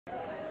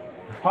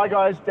Hi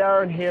guys,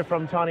 Darren here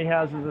from Tiny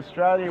Houses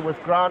Australia with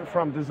Grant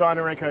from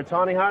Designer Eco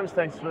Tiny Homes.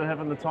 Thanks for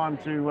having the time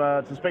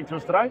to speak to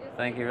us today.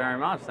 Thank you very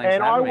much. Thanks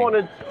for having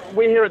me.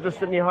 We're here at the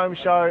Sydney Home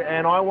Show,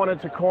 and I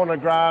wanted to corner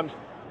Grant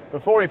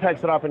before he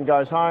packs it up and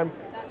goes home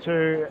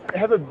to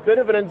have a bit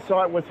of an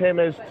insight with him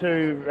as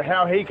to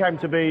how he came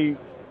to be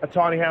a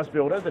tiny house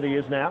builder that he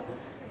is now,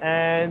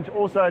 and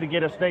also to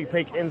get a sneak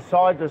peek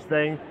inside this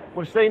thing.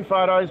 We've seen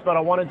photos, but I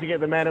wanted to get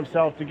the man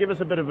himself to give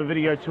us a bit of a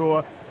video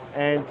tour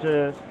and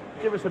to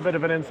give us a bit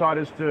of an insight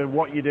as to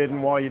what you did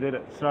and why you did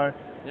it. So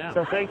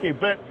thank you.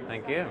 But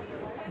thank you.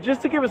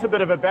 Just to give us a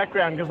bit of a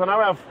background, because I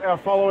know our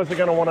followers are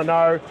going to want to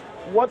know,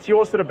 what's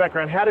your sort of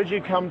background? How did you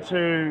come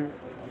to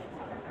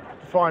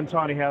find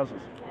tiny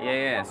houses?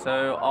 Yeah.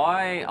 So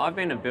I've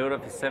been a builder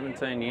for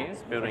 17 years,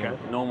 building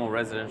normal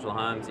residential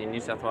homes in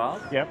New South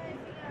Wales. Yep.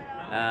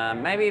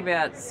 Maybe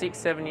about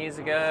 6-7 years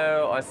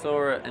ago, I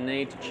saw a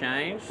need to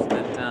change,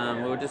 that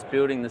we were just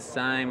building the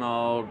same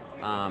old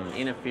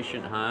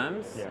inefficient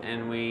homes,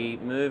 and we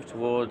moved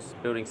towards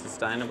building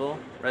sustainable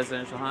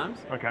residential homes.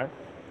 Okay.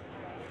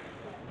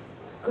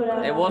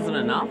 It wasn't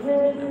enough,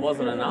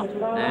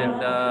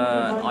 and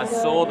I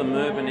saw the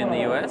movement in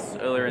the US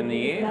earlier in the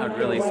year. It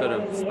really sort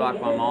of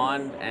sparked my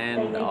mind,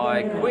 and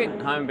I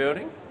quit home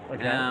building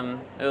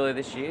earlier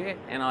this year,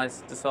 and I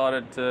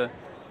decided to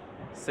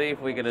see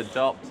if we could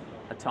adopt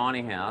a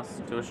tiny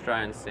house to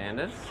Australian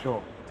standards,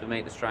 to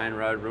meet Australian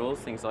road rules,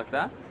 things like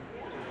that.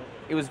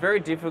 It was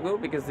very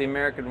difficult because the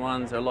American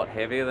ones are a lot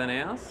heavier than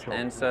ours,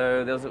 and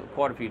so there was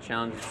quite a few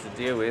challenges to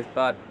deal with,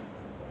 but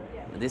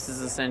this is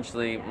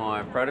essentially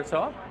my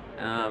prototype,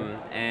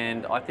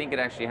 and I think it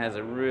actually has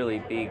a really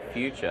big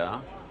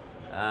future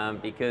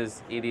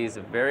because it is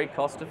a very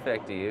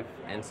cost-effective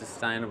and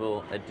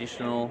sustainable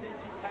additional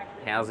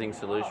housing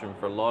solution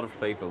for a lot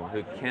of people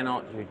who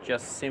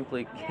just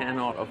simply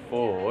cannot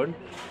afford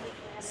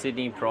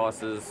Sydney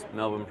prices,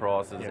 Melbourne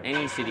prices,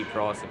 any city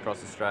price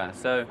across Australia.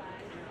 So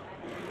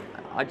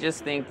I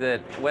just think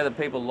that whether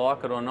people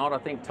like it or not, I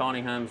think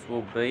tiny homes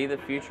will be the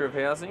future of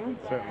housing.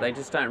 They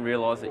just don't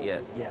realise it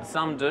yet.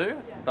 Some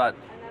do, but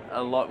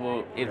a lot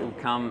it'll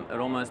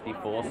almost be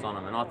forced on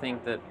them. And I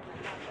think that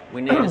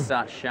we need to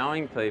start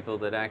showing people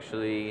that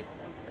actually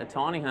a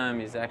tiny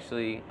home is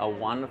actually a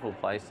wonderful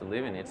place to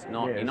live in. It's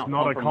not, you're not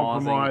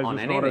compromising on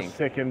anything. It's not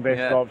a second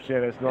best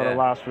option. It's not a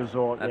last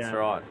resort. That's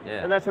right.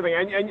 Yeah. And that's the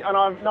thing. And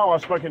I know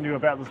I've spoken to you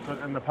about this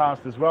in the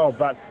past as well,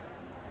 but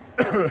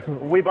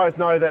we both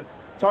know that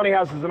tiny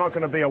houses are not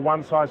going to be a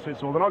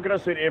one-size-fits-all. They're not going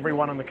to suit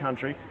everyone in the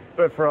country,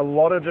 but for a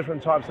lot of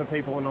different types of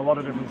people in a lot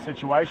of different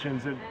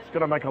situations, it's going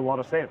to make a lot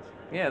of sense.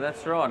 Yeah,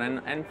 that's right.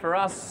 And for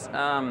us,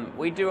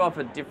 we do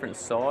offer different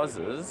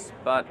sizes,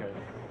 but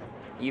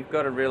you've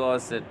got to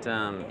realise that,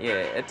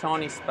 a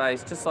tiny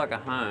space, just like a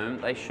home,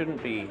 they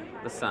shouldn't be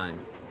the same.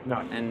 No.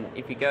 And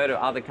if you go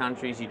to other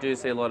countries, you do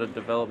see a lot of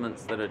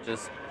developments that are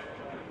just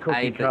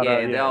cookie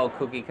cutter, the old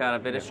cookie cutter.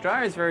 But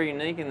Australia is very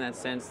unique in that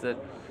sense that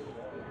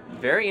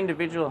very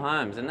individual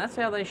homes, and that's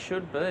how they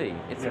should be.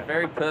 It's a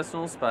very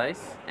personal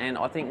space, and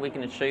I think we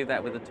can achieve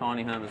that with a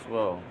tiny home as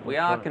well. We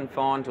are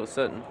confined to a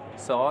certain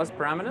size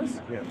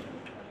parameters,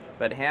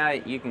 but how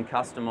you can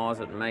customise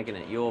it and make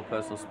it your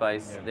personal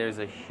space, there's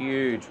a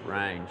huge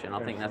range, and I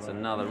think that's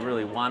another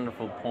really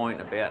wonderful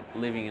point about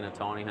living in a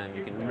tiny home.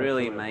 You can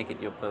really make it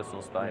your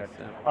personal space.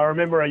 I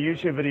remember a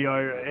YouTube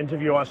video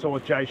interview I saw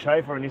with Jay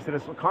Schaefer, and he said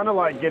it's kind of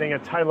like getting a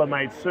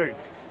tailor-made suit.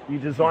 You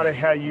design it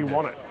how you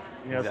want it.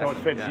 So it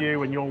fits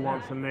you and your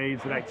wants and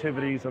needs and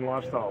activities and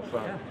lifestyle.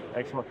 So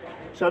excellent.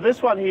 So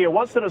this one here,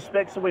 what sort of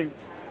specs are we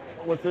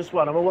with this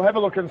one? I mean, we'll have a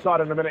look inside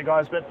in a minute,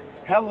 guys, but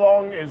how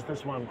long is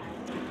this one?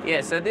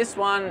 Yeah, so this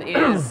one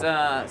is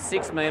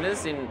 6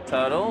 metres in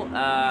total.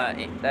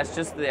 That's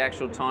just the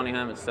actual tiny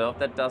home itself.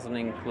 That doesn't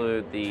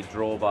include the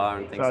drawbar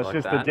and things like that. So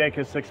it's just the deck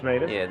is 6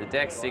 metres? Yeah, the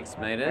deck's 6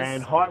 metres.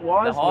 And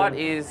height-wise? The height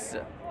is,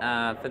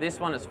 for this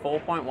one, it's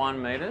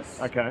 4.1 metres.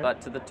 Okay.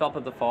 But to the top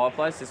of the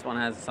fireplace, this one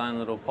has its own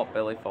little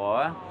pot-belly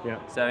fire. Yeah.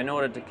 So in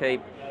order to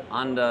keep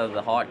under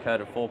the height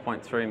code of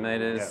 4.3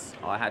 metres,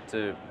 I had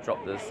to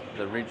drop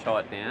the ridge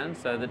height down.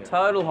 So the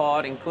total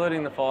height,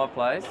 including the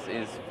fireplace,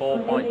 is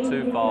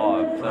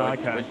 4.25. So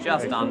we're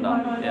just under.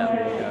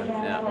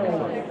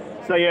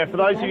 So yeah, for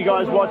those of you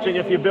guys watching,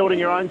 if you're building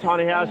your own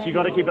tiny house, you've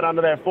got to keep it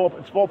under there. It's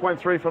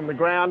 4.3 from the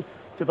ground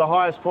to the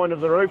highest point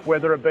of the roof,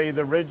 whether it be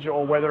the ridge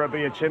or whether it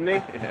be a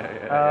chimney.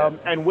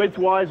 And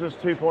width-wise is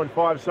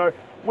 2.5. So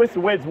with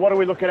the width, what are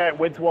we looking at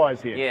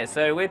width-wise here? Yeah,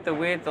 so with the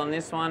width on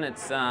this one,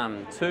 it's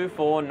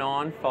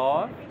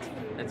 2495.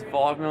 It's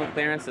 5 mil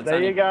clearance. It's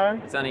you go.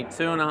 It's only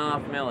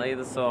 2.5 mil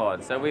either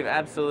side. So we've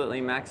absolutely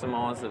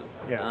maximised it.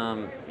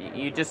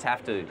 You just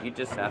have to.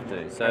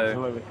 So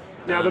absolutely.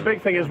 Now the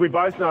big thing is we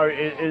both know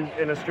is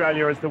in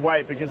Australia is the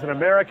weight, because in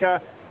America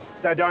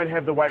they don't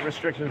have the weight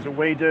restrictions that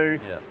we do.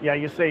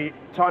 You see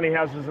tiny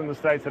houses in the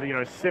States that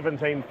are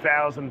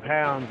 17,000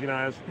 pounds.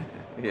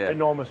 It's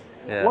enormous.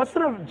 What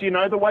sort of, do you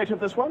know the weight of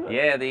this one?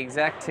 Yeah, the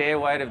exact tear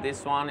weight of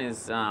this one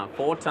is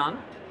 4 tonne.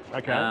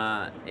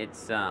 Okay.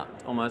 It's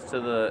almost to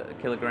the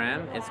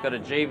kilogram. It's got a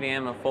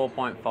GVM of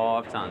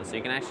 4.5 tons, so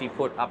you can actually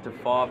put up to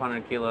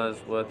 500 kilos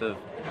worth of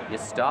your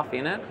stuff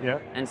in it,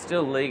 and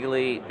still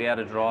legally be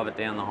able to drive it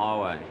down the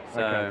highway.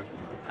 So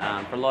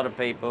for a lot of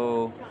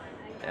people,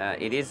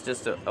 it is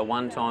just a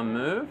one-time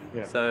move.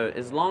 So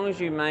as long as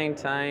you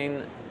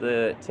maintain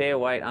the tear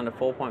weight under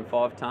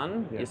 4.5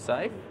 ton, you're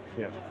safe.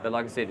 But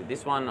like I said,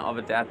 this one I've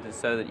adapted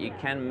so that you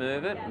can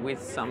move it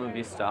with some of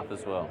your stuff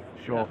as well.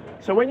 Sure.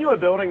 So when you were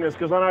building this,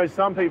 because I know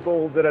some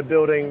people that are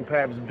building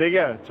perhaps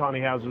bigger tiny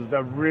houses,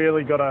 they've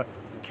really got to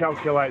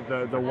calculate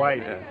the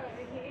weight,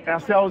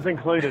 ourselves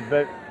included,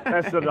 but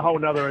that's a whole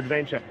nother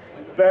adventure.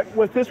 But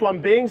with this one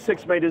being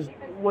 6 meters,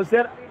 was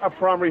that a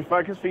primary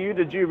focus for you?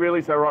 Did you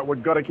really say, right,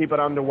 we've got to keep it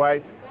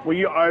underweight? Were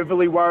you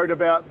overly worried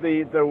about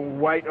the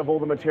weight of all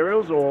the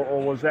materials,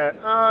 or was that,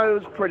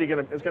 it's going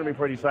to be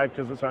pretty safe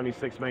because it's only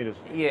 6 meters?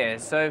 Yeah,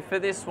 so for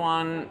this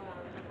one,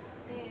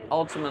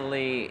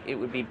 ultimately it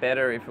would be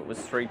better if it was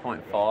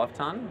 3.5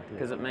 ton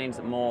because it means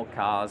that more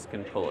cars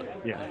can pull it.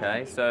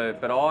 Okay, so,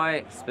 but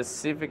I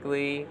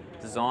specifically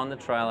designed the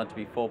trailer to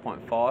be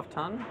 4.5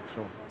 ton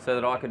so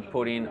that I could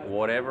put in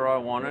whatever I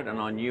wanted and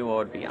I knew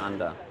I'd be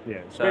under.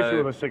 Especially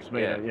with a 6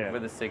 meter.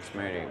 With a 6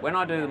 meter. When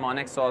I do my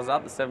next size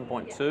up, the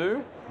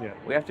 7.2,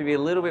 we have to be a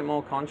little bit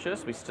more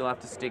conscious. We still have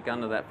to stick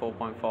under that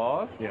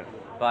 4.5.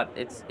 But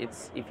it's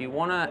if you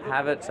want to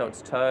have it so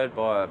it's towed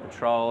by a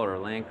patrol or a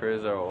Land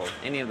Cruiser or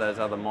any of those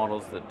other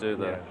models that do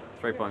the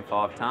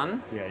 3.5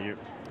 ton,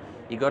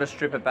 you got to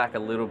strip it back a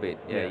little bit.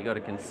 You got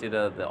to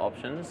consider the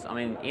options. I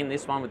mean, in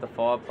this one with the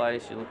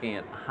fireplace, you're looking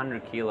at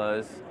 100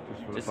 kilos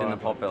just in the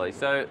potbelly.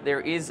 So there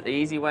is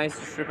easy ways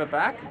to strip it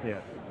back,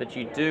 but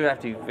you do have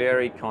to be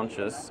very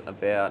conscious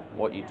about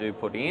what you do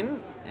put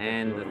in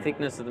and the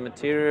thickness of the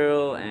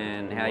material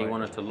and how you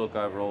want it to look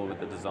overall with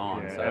the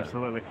design.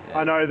 Absolutely.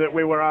 I know that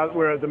we were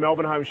at the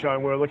Melbourne Home Show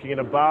and we were looking at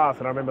a bath,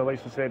 and I remember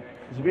Lisa said,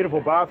 "It's a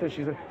beautiful bath," and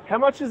she said, "How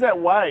much does that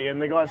weigh?"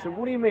 And the guy said,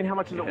 "What do you mean, how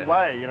much does it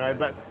weigh?" You know,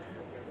 but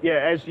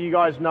as you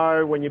guys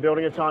know, when you're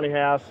building a tiny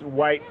house,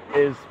 weight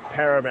is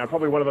paramount.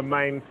 Probably one of the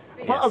main,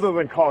 other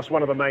than cost,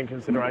 one of the main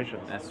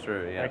considerations. That's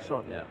true. Yeah.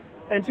 Excellent.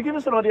 And to give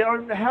us an idea,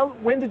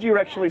 when did you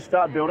actually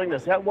start building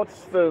this?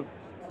 What's the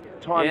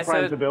time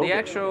frame to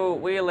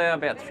build? We allow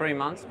about 3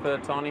 months per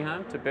tiny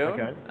home to build.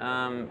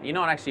 You're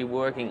not actually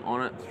working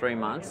on it 3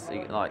 months,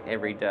 like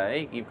every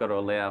day. You've got to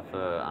allow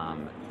for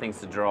things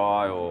to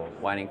dry or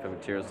waiting for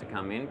materials to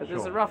come in. But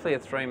there's roughly a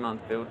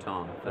 3-month build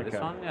time for this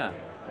one.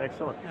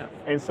 Excellent.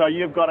 And so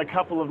you've got a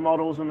couple of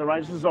models in the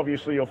range. This is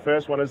obviously your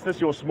first one. Is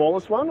this your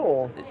smallest one,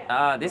 or?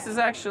 This is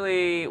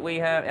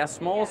actually, our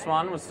smallest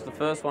one was the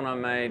first one I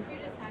made.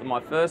 My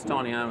first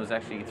tiny home was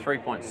actually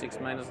 3.6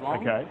 meters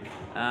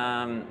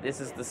long. This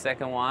is the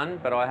second one,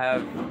 but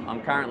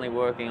I'm currently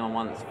working on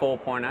one that's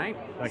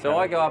 4.8. So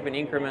I go up in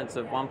increments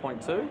of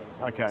 1.2. So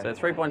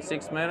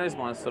 3.6 meters,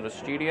 my sort of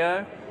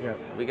studio.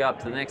 We go up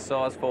to the next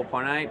size,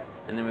 4.8,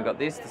 and then we've got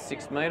this, the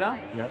 6 meter,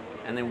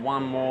 and then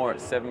one more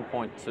at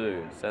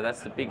 7.2. So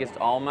that's the biggest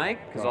I'll make,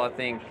 because I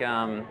think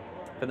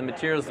for the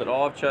materials that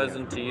I've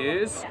chosen to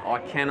use, I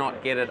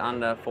cannot get it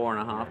under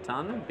 4.5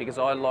 ton, because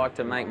I like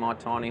to make my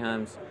tiny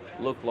homes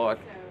look like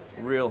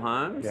real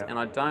homes, and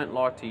I don't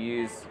like to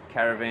use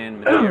caravan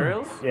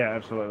materials.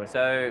 Absolutely.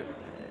 So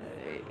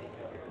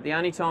the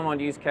only time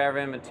I'd use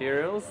caravan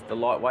materials, the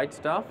lightweight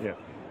stuff,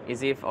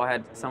 is if I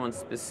had someone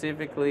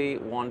specifically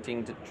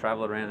wanting to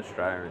travel around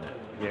Australia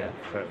in it.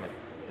 Certainly.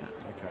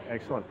 Okay,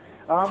 excellent.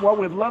 Well,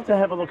 we'd love to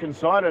have a look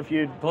inside if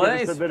you'd give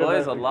us a bit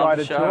of a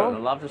guided tour.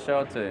 I'd love to show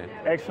it to you.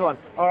 Excellent.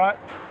 All right,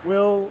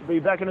 we'll be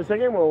back in a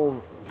second.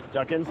 We'll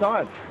duck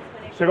inside.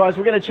 So guys,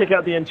 we're going to check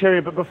out the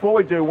interior, but before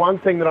we do, one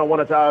thing that I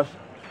wanted to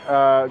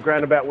ask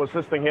Grant about was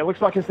this thing here. It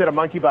looks like a set of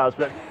monkey bars,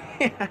 but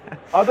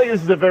I think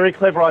this is a very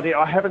clever idea.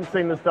 I haven't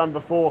seen this done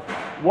before.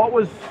 What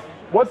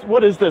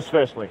is this,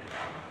 firstly?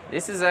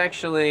 This is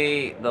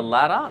actually the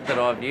ladder that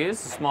I've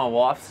used. It's my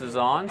wife's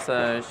design,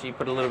 so she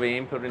put a little bit of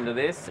input into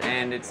this,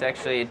 and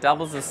it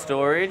doubles as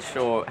storage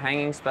or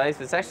hanging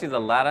space. It's actually the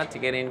ladder to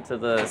get into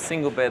the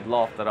single bed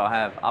loft that I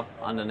have up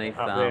underneath,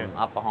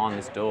 up behind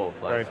this door.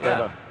 Very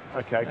clever.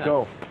 Okay,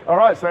 cool. All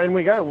right, so in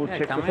we go. We'll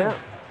check this out.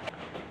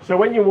 So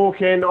when you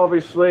walk in,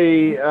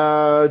 obviously,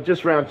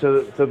 just round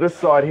to this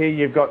side here,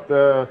 you've got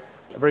the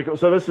very cool.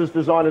 So this is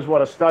designed as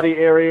what, a study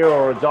area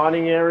or a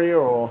dining area,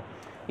 or?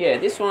 Yeah,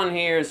 this one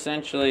here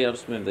essentially, I'll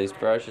just move these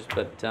brochures,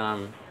 but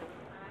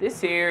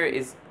this here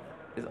is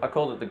I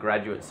call it the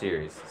graduate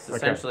series. It's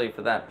essentially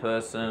for that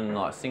person,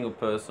 like a single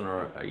person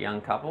or a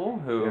young couple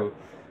who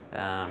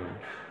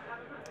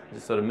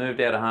just sort of moved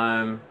out of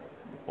home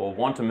or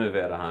want to move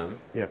out of home,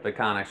 but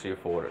can't actually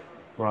afford it.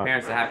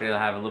 Parents are happy to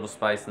have a little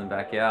space in the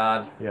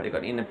backyard. They've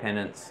got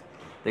independence.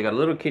 They've got a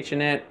little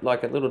kitchenette,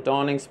 like a little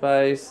dining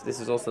space. This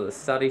is also the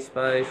study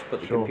space.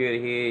 Put the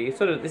computer here.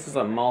 This is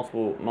like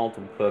multiple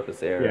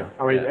purpose area.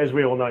 I mean, as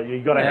we all know,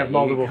 you've got to have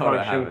multiple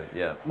function,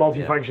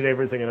 multi-function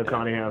everything in a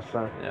tiny house.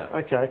 So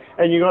okay,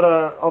 and you got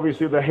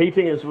obviously the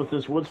heating is with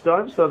this wood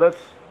stove, so that's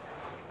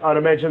I'd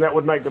imagine that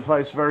would make the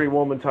place very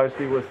warm and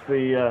toasty with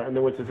the in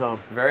the winter time.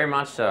 Very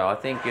much so. I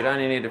think you'd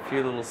only need a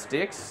few little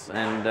sticks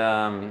and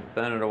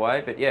burn it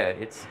away. But yeah,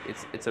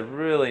 it's a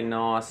really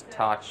nice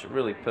touch,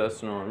 really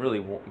personal, and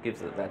really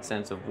gives it that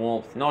sense of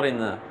warmth. Not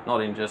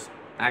in just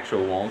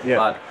actual warmth,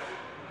 but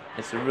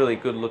it's a really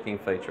good looking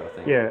feature, I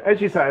think. Yeah, as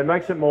you say, it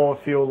makes it more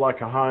feel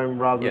like a home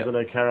rather than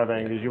a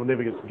caravan, because you'll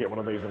never get one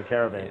of these in a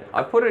caravan. Yeah.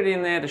 I put it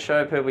in there to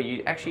show people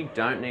you actually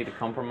don't need to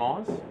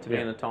compromise to be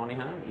in a tiny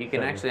home. You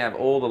can actually have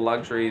all the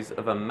luxuries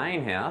of a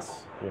main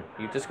house.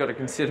 You've just got to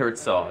consider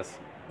its size.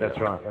 That's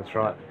right, that's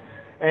right.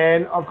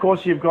 And of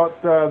course you've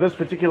got, this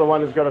particular one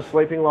has got a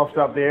sleeping loft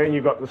up there, and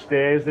you've got the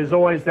stairs. There's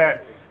always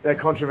that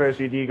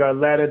controversy. Do you go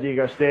ladder, do you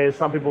go stairs?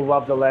 Some people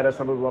love the ladder,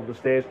 some people love the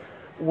stairs.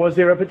 Was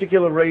there a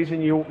particular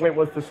reason you went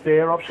with the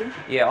stair option?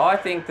 Yeah, I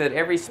think that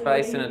every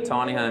space in a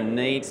tiny home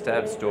needs to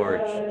have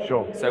storage.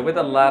 Sure. So with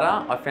a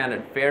ladder, I found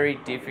it very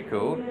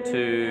difficult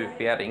to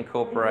be able to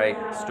incorporate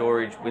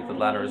storage with the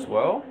ladder as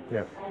well.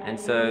 Yeah. And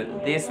so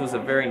this was a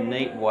very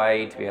neat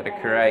way to be able to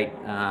create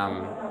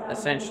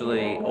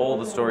essentially all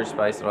the storage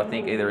space that I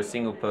think either a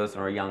single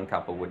person or a young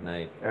couple would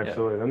need.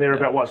 Absolutely. And they're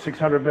about, what,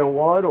 600 mil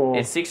wide? Or?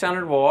 It's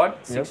 600 wide,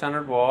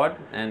 600 wide,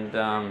 and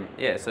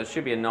yeah, so it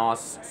should be a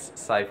nice,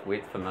 safe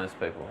width for most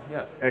people.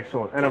 Yeah.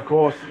 Excellent. And of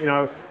course, you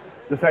know,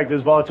 the fact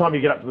is by the time you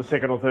get up to the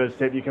second or third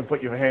step, you can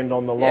put your hand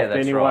on the loft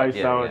anyway, right.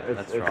 so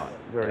it's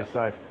very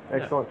safe.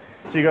 Excellent.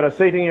 So you've got a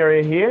seating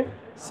area here.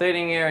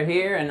 Seating area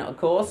here, and of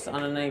course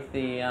underneath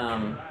the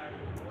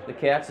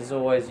couch is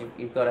always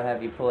you've got to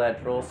have your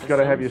pull-out drawer system. You've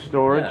got to have your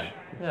storage.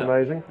 It's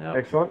amazing.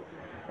 Excellent.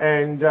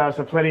 And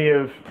so plenty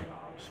of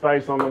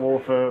space on the wall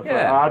for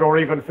art or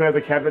even further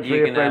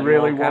cabinetry if they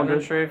really want it.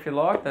 Cabinetry if you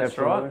like. That's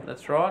right.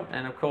 That's right.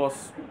 And of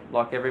course,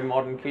 like every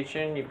modern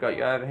kitchen, you've got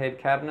your overhead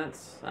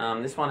cabinets.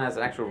 This one has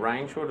an actual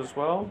range hood as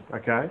well.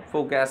 Okay.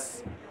 Full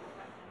gas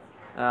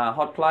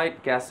hot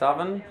plate, gas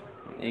oven.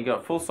 You've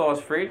got full-size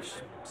fridge.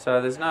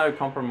 So there's no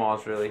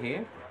compromise really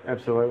here.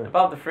 Absolutely.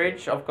 Above the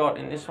fridge, I've got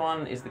in this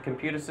one is the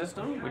computer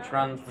system, which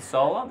runs the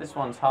solar. This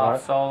one's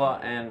half solar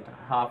and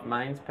half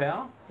mains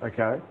power.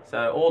 Okay.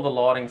 So all the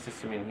lighting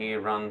system in here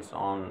runs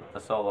on a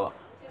solar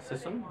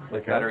system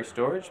with battery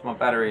storage. My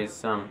battery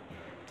is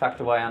tucked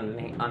away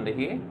under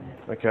here.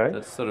 Okay. So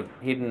it's sort of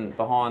hidden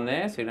behind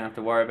there, so you don't have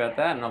to worry about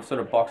that. And I've sort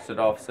of boxed it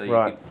off so you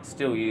could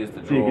still use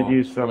the drawer. So you could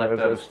use some of it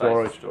as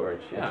storage.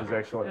 Which is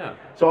excellent. Yeah.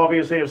 So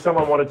obviously if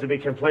someone wanted to be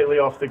completely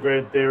off the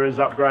grid, there is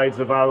upgrades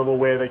available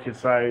where they could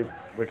say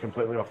we're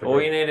completely off the grid.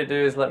 All you need to do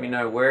is let me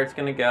know where it's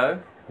going to go,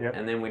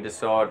 and then we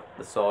decide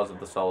the size of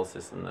the solar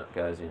system that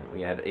goes in.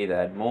 We either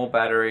add more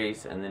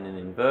batteries and then an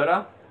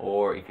inverter,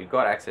 or if you've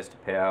got access to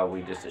power,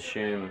 we just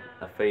assume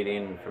a feed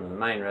in from the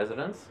main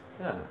residence,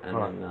 and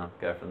then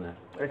go from there.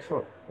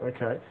 Excellent.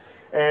 Okay.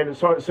 And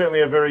so it's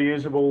certainly a very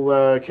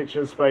usable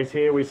kitchen space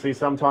here. We see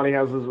some tiny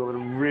houses that are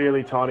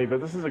really tiny,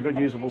 but this is a good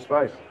usable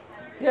space.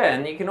 Yeah,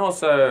 and you can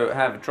also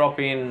have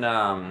drop-in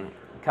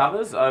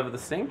covers over the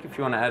sink if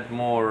you want to add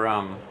more.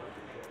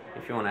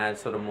 If you want to add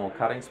sort of more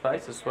cutting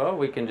space as well,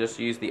 we can just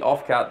use the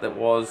offcut that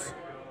was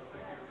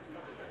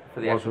for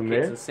the actual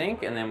kitchen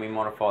sink, and then we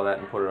modify that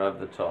and put it over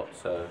the top.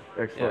 So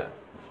excellent.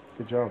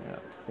 Good job.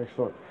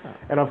 Excellent.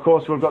 And of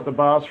course we've got the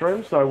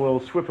bathroom, so we'll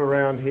swip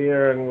around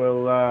here and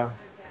we'll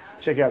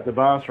check out the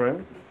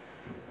bathroom.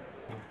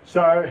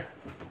 So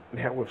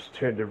now we've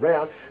turned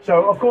around.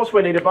 So of course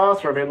we need a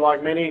bathroom, and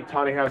like many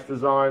tiny house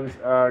designs,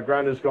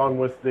 Grant has gone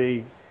with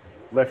the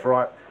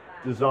left-right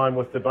design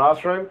with the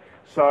bathroom.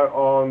 So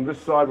on this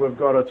side we've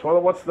got a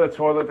toilet. What's the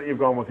toilet that you've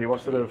gone with here?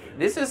 What sort of...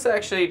 This is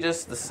actually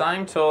just the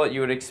same toilet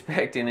you would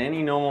expect in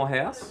any normal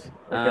house.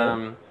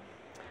 Okay.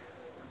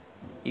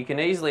 You can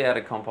easily add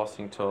a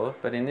composting toilet,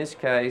 but in this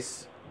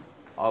case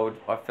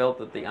I felt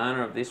that the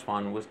owner of this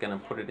one was going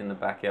to put it in the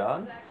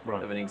backyard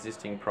of an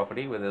existing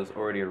property where there was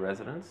already a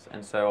residence,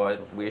 and so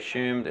we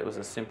assumed it was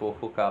a simple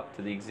hookup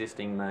to the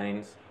existing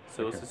mains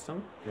sewer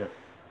system.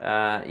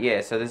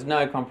 Yeah, so there's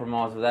no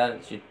compromise with that.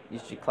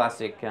 It's your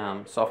classic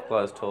soft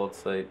close toilet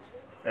seat.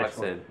 Like I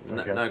said,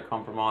 no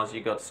compromise.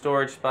 You've got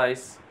storage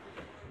space,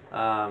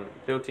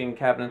 built-in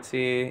cabinets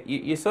here.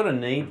 You sort of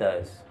need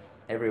those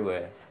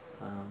everywhere.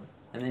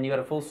 And then you've got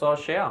a full-size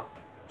shower.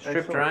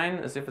 Strip drain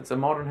as if it's a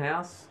modern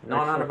house.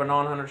 900 by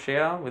 900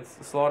 shower with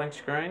a sliding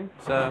screen.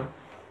 So,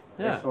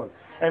 yeah. Excellent.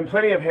 And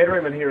plenty of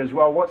headroom in here as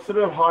well. What sort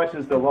of height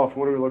is the loft?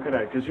 What are we looking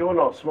at? Because you're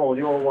not small.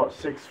 You're what,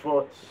 6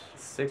 foot?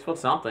 6 foot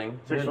something.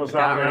 6 foot something.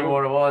 I can't remember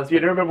what it was. Do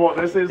you remember what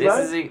this is?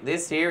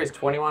 This here is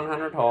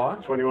 2100 high.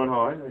 21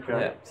 high.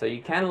 Okay. Yeah. So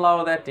you can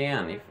lower that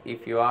down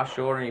if you are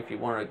shorter and if you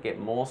want to get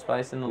more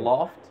space in the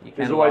loft. You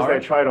can. There's always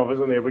that trade-off,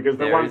 isn't there? Because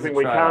the one thing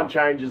we can't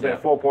change is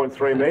that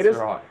 4.3 meters. That's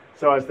right.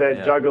 So it's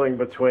that juggling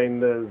between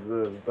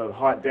the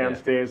height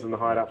downstairs and the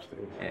height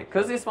upstairs. Yeah,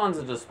 because this one's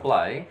a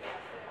display,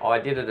 I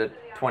did it at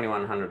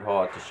 2100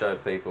 high to show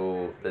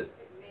people that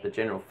the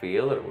general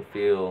feel, that it would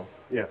feel,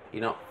 you're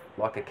not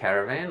like a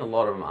caravan. A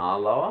lot of them are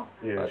lower.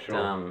 Yeah, but,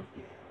 sure.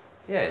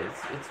 Yeah,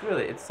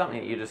 it's something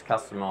that you just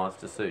customise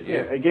to suit you.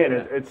 Yeah, again,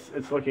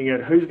 it's looking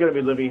at who's going to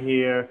be living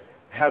here,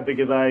 how big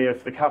are they.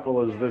 If the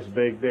couple is this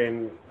big,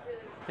 then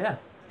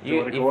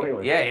do it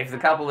accordingly. If the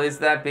couple is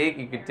that big,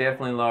 you could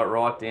definitely lower it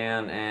right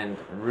down and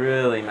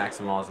really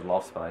maximise the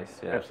loft space.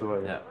 Yeah.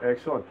 Absolutely. Yeah.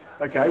 Excellent.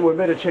 Okay, we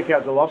better check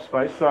out the loft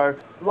space. So,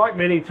 like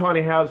many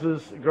tiny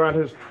houses, Grant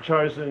has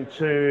chosen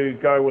to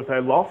go with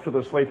a loft for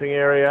the sleeping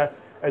area.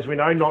 As we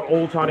know, not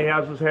all tiny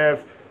houses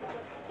have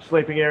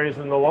sleeping areas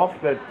in the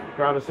loft, but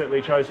Grant has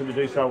certainly chosen to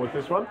do so with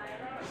this one.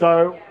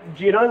 So,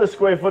 do you know the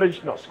square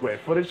footage? Not square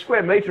footage,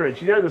 square meterage.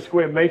 Do you know the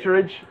square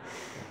meterage?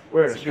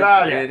 We're in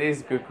Australia. It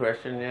is a good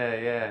question.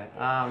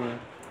 Yeah.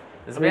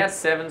 There's about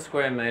 7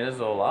 square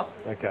metres all up.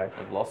 Okay.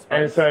 Of loft space.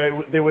 And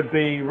so there would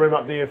be room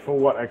up there for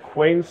what, a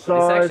queen size?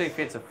 This actually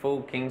fits a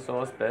full king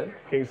size bed.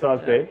 King size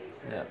bed.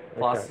 Yeah.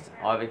 Plus,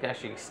 I've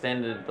actually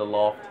extended the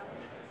loft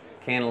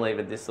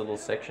cantilevered this little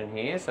section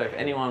here. So if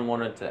anyone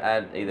wanted to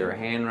add either a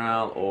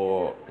handrail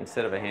or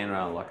instead of a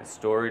handrail, like a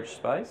storage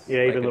space.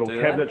 Yeah, even little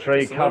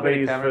cabinetry,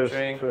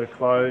 cubbies for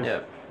clothes.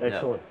 Yeah.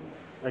 Excellent.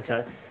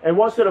 Okay. And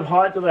what sort of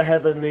height do they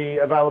have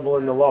available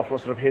in the loft? What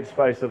sort of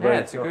headspace have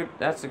they?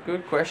 That's a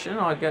good question.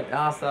 I get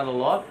asked that a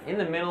lot. In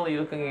the middle,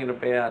 you're looking at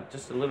about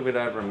just a little bit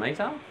over a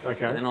metre.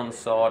 Okay. And then on the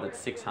side, it's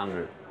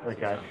 600.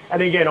 Okay.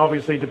 And again,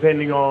 obviously,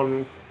 depending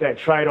on that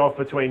trade-off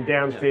between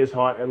downstairs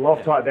height and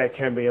loft height, that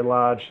can be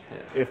enlarged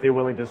if they're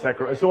willing to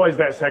sacrifice. It's always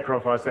that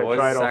sacrifice, that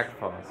trade-off.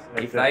 Sacrifice.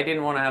 If they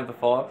didn't want to have the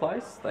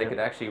fireplace, they could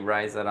actually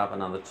raise that up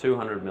another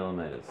 200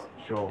 millimetres.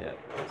 Sure. Yeah.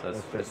 So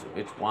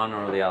it's one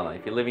or the other.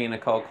 If you're living in a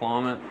cold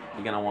climate,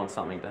 you're going to want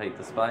something to heat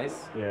the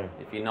space. Yeah.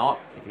 If you're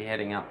not, if you're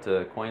heading up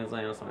to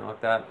Queensland or something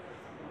like that,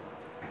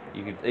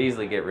 you could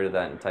easily get rid of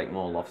that and take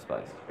more loft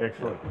space.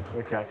 Excellent.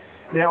 Okay.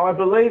 Now, I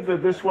believe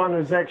that this one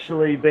has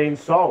actually been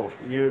sold.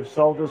 You've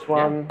sold this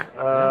one.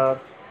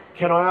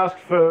 Can I ask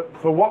for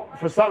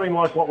something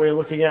like what we're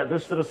looking at,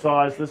 this sort of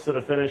size, this sort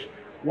of finish,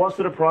 what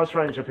sort of price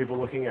range are people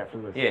looking at for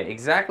this? Yeah,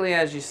 exactly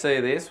as you see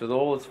this, with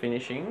all its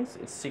finishings,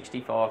 it's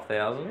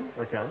 65,000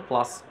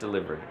 plus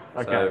delivery.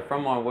 Okay. So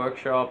from my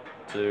workshop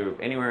to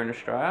anywhere in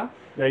Australia.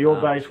 Now you're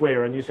based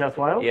where, in New South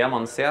Wales? Yeah, I'm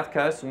on the south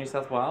coast of New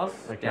South Wales,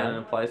 down in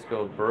a place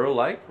called Burrell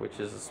Lake, which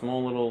is a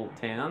small little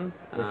town.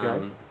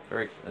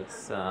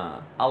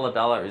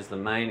 Ulladulla is the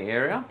main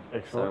area.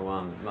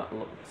 Excellent.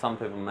 So some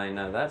people may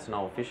know that. It's an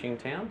old fishing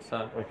town.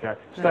 So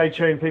stay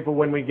tuned, people,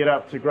 when we get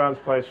up to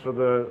Grant's place for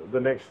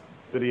the next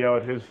video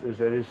at his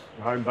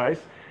home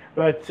base.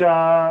 But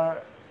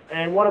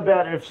and what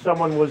about if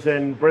someone was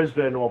in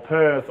Brisbane or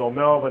Perth or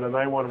Melbourne and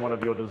they wanted one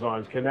of your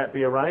designs? Can that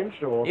be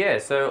arranged? Or yeah,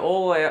 so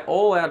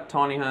all our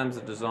tiny homes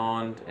are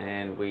designed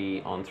and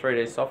we on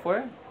 3D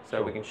software,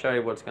 so we can show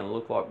you what it's going to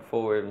look like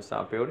before we even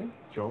start building.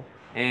 Sure.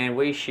 And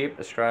we ship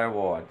Australia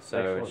wide, so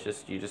Excellent. it's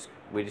just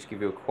we just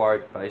give you a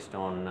quote based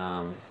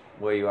on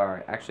where you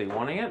are actually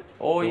wanting it,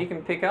 or you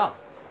can pick up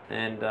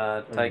and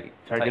take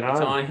your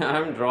tiny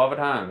home, drive it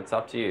home. It's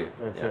up to you.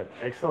 That's it.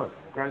 Excellent.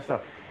 Great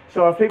stuff.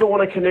 So if people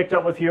want to connect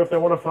up with you, if they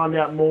want to find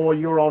out more,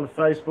 you're on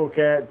Facebook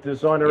at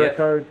Designer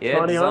Eco Tiny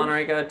Homes? Designer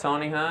Eco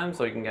Tiny Homes,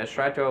 or you can go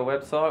straight to our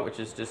website, which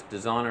is just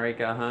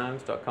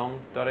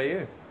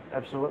designerecohomes.com.au.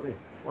 Absolutely.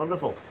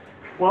 Wonderful.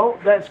 Well,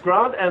 that's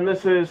Grant, and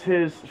this is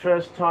his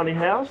first tiny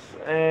house,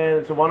 and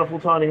it's a wonderful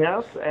tiny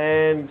house,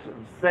 and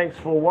thanks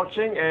for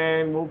watching,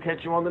 and we'll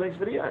catch you on the next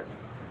video.